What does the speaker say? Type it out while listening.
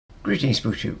Greetings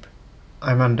BookTube,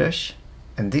 I'm Anders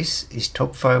and this is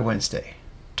Top 5 Wednesday.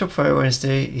 Top 5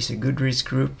 Wednesday is a Goodreads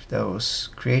group that was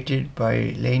created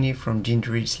by Lainey from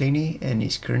Ginger Reads Lainey and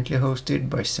is currently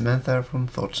hosted by Samantha from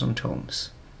Thoughts on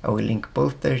Tomes. I will link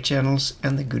both their channels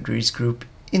and the Goodreads group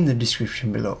in the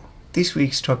description below. This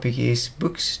week's topic is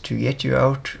books to get you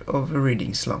out of a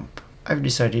reading slump. I've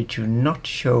decided to not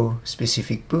show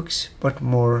specific books but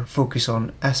more focus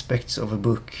on aspects of a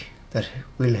book that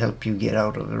will help you get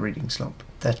out of a reading slump.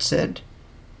 That said,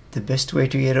 the best way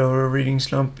to get over a reading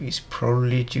slump is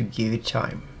probably to give it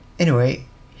time. Anyway,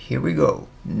 here we go.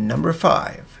 Number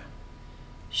 5.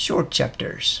 Short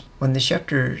chapters. When the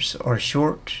chapters are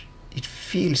short, it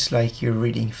feels like you're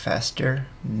reading faster.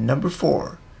 Number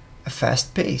 4. A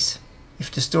fast pace.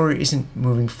 If the story isn't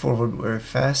moving forward very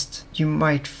fast, you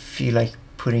might feel like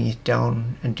putting it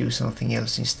down and do something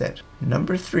else instead.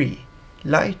 Number 3.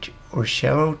 Light or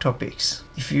shallow topics.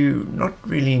 If you're not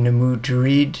really in a mood to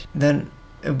read, then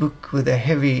a book with a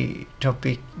heavy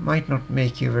topic might not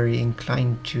make you very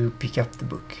inclined to pick up the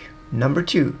book. Number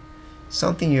 2.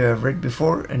 Something you have read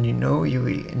before and you know you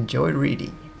will enjoy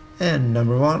reading. And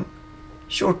number 1.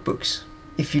 Short books.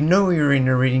 If you know you're in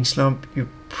a reading slump, you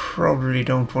probably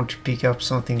don't want to pick up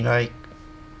something like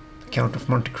Count of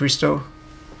Monte Cristo,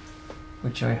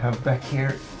 which I have back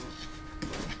here.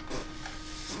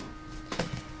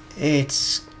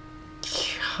 It's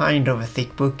kind of a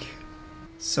thick book,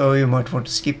 so you might want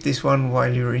to skip this one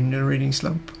while you're in a reading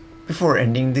slump. Before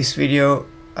ending this video,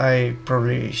 I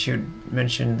probably should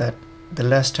mention that the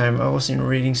last time I was in a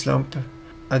reading slump,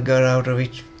 I got out of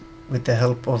it with the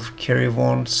help of Kerry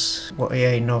Vaughan's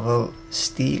YA novel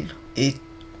Steel. It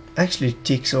actually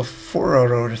ticks off 4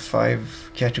 out of the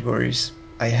 5 categories.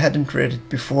 I hadn't read it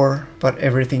before, but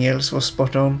everything else was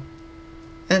spot on.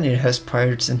 And it has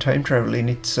pirates and time travel in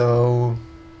it, so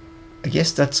I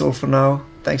guess that's all for now.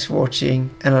 Thanks for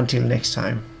watching, and until next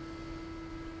time.